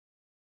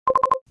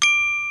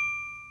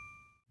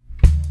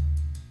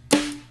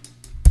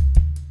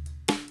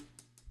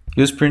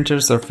Used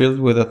printers are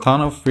filled with a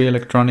ton of free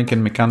electronic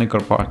and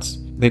mechanical parts.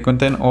 They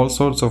contain all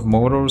sorts of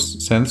motors,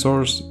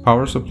 sensors,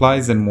 power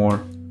supplies, and more.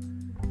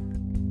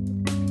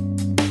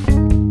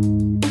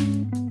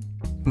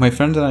 My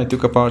friend and I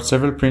took apart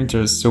several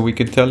printers so we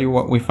could tell you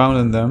what we found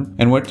in them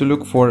and where to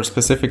look for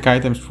specific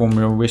items from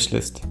your wish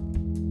list.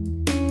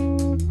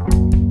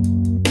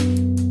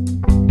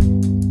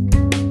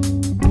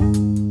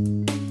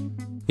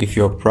 If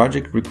your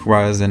project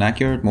requires an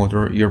accurate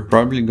motor, you're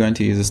probably going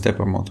to use a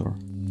stepper motor.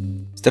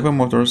 Stepper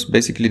motors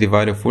basically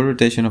divide a full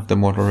rotation of the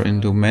motor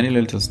into many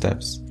little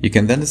steps. You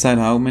can then decide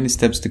how many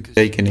steps to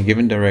take in a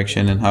given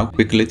direction and how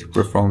quickly to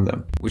perform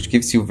them, which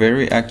gives you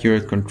very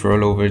accurate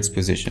control over its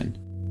position.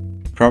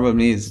 The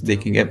problem is they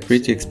can get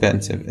pretty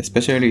expensive,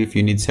 especially if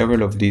you need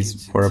several of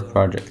these for a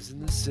project.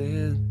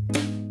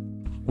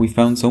 We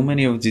found so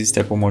many of these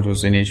stepper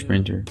motors in each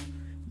printer.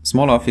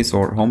 Small office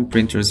or home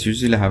printers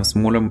usually have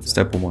smaller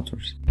stepper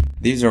motors.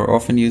 These are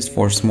often used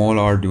for small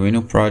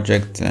Arduino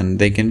projects and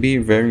they can be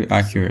very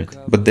accurate,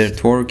 but their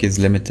torque is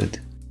limited.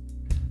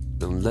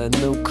 Don't let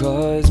no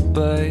cars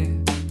by.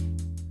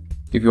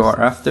 If you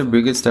are after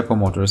bigger stepper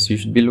motors, you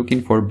should be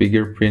looking for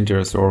bigger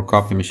printers or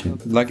copy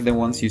machines, like the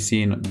ones you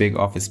see in big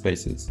office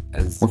spaces.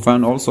 We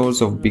found all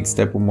sorts of big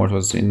stepper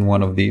motors in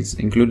one of these,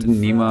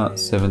 including NEMA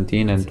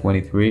 17 and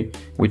 23,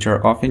 which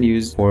are often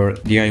used for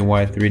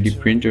DIY 3D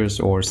printers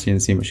or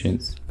CNC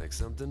machines.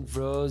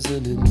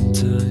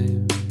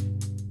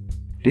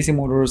 DC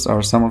motors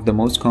are some of the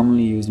most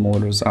commonly used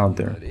motors out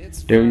there.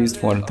 They're used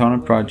for a ton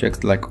of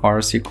projects like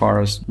RC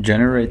cars,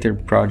 generator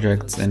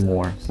projects, and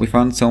more. We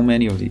found so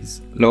many of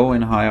these. Low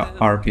and high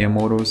RPM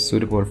motors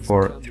suitable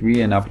for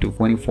 3 and up to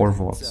 24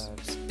 volts.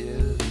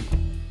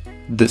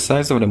 The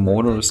size of the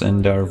motors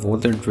and their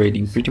voltage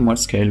rating pretty much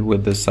scaled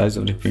with the size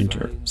of the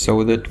printer.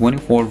 So the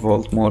 24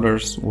 volt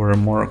motors were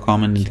more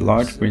common in the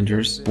large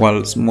printers,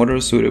 while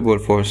motors suitable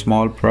for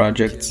small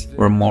projects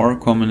were more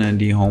common in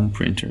the home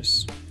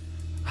printers.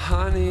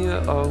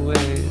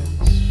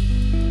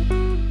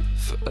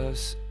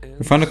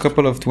 We found a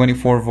couple of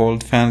 24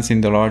 volt fans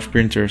in the large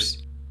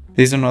printers.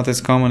 These are not as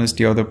common as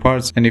the other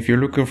parts, and if you're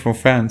looking for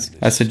fans,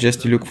 I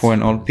suggest you look for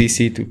an old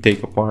PC to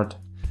take apart.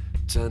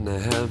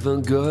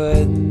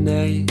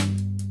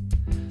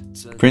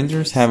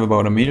 Printers have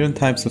about 1 million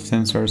types of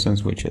sensors and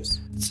switches.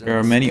 There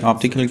are many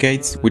optical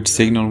gates which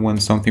signal when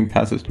something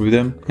passes through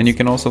them, and you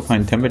can also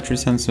find temperature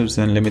sensors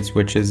and limit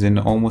switches in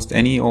almost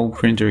any old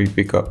printer you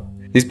pick up.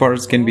 These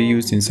parts can be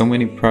used in so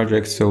many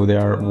projects, so they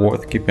are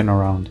worth keeping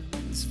around.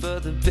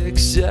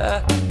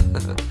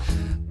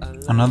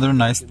 Another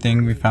nice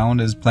thing we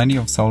found is plenty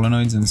of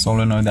solenoids and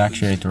solenoid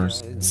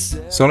actuators.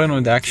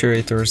 Solenoid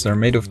actuators are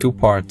made of two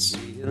parts.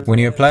 When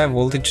you apply a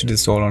voltage to the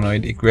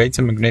solenoid, it creates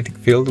a magnetic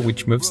field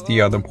which moves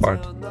the other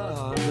part.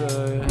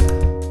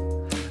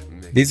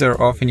 These are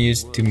often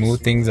used to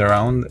move things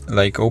around,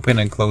 like open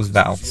and close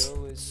valves.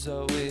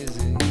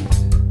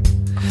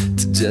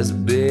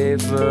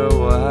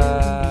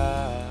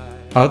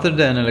 Other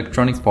than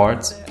electronic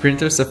parts,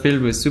 printers are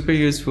filled with super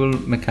useful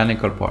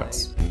mechanical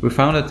parts. We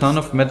found a ton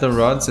of metal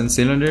rods and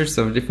cylinders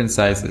of different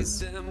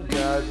sizes.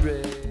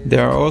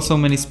 There are also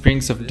many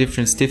springs of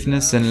different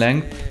stiffness and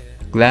length,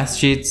 glass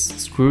sheets,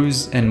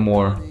 screws, and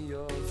more.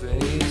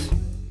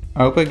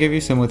 I hope I gave you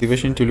some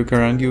motivation to look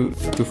around you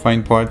to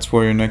find parts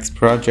for your next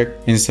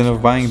project instead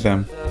of buying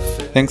them.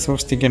 Thanks for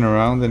sticking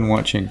around and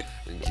watching.